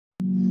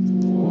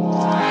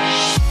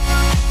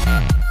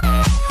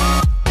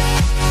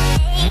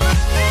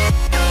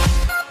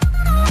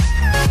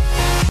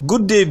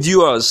Good day,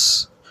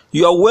 viewers.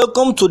 You are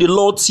welcome to the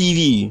Law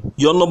TV,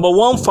 your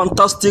 #1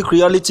 fantastic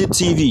reality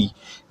TV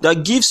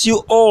that gives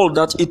you all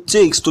that it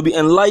takes to be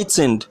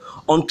enlightened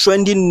on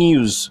trending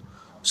news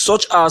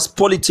such as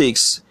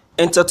politics,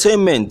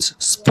 entertainment,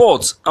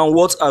 sports, and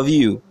what have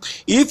you.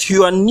 If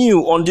you are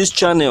new on this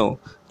channel,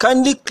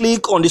 kindly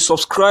click on the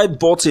subscribe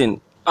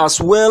button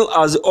as well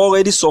as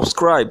already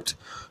subscribed.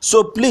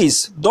 So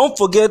please don't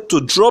forget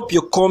to drop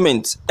your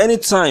comments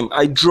anytime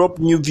I drop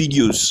new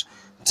videos.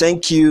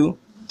 Thank you.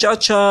 Ciao,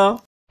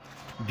 ciao.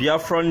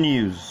 Biafra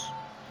news.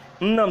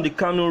 Nnamdi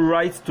Kanu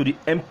writes to the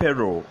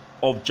Emperor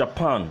of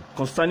Japan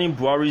concerning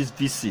Buhari's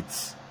visit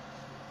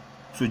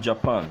to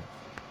Japan.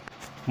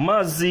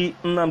 Mazi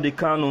Nnamdi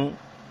Kanu,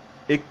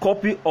 a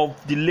copy of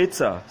the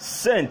letter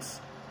sent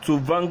to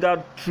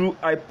Vanguard through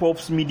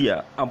IPOB's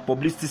media and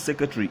publicity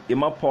secretary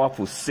Emma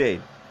Powerful,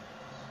 said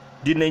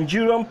the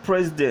Nigerian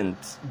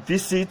president's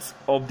visit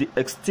of the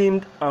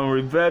esteemed and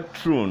revered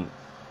throne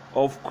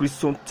of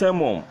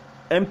Chrysanthemum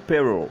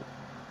Emperor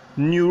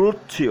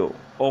Naruhito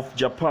of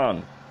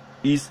Japan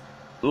is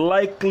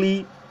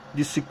likely the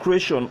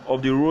desecration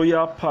of the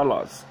royal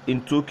palace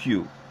in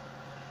Tokyo.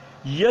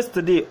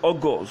 Yesterday,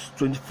 August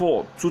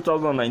 24,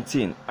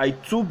 2019, I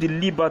took the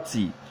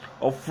liberty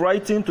of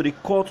writing to the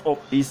court of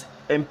His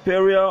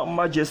Imperial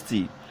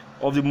Majesty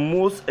of the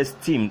most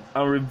esteemed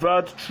and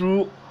revered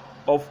throne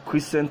of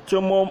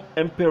Chrysanthemum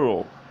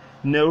Emperor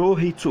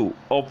Naruhito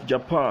of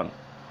Japan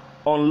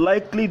on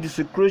likely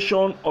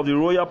desecration of the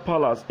royal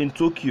palace in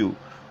Tokyo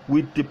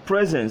with the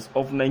presence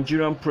of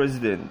Nigerian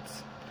president.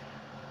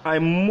 I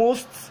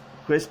most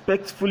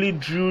respectfully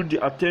drew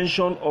the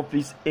attention of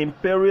His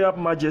Imperial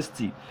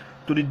Majesty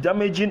to the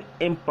damaging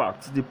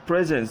impact the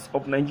presence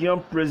of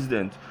Nigerian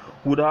president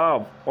would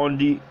have on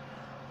the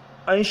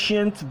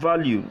ancient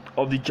value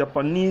of the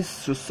Japanese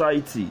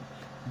society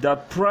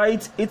that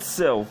prides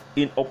itself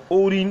in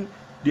upholding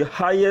the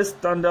highest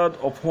standard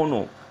of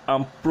honor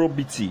and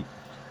probity.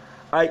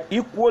 I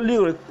equally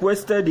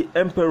requested the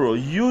Emperor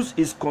use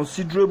his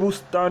considerable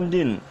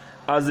standing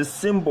as a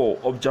symbol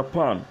of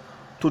Japan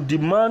to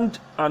demand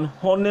an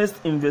honest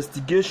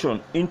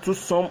investigation into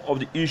some of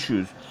the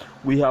issues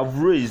we have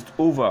raised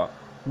over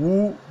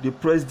who the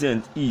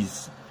president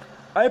is.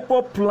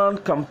 IPOB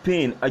planned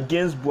campaign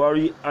against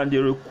Buhari and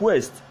a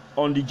request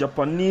on the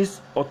Japanese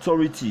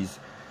authorities.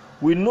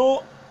 We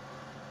know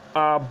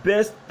are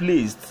best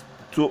placed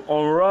to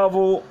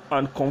unravel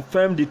and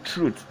confirm the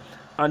truth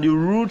and the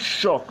rude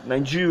shock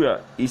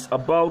Nigeria is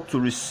about to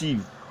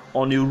receive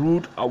on a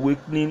rude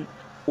awakening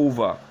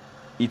over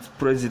its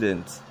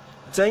president.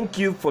 Thank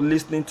you for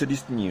listening to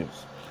this news.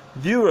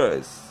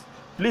 Viewers,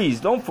 please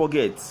don't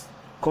forget,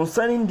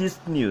 concerning this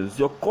news,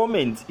 your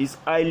comment is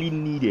highly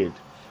needed.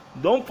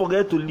 Don't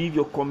forget to leave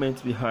your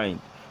comments behind.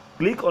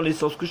 Click on the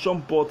subscription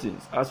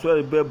buttons as well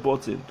as the bell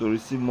button to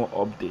receive more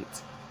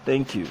updates.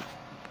 Thank you.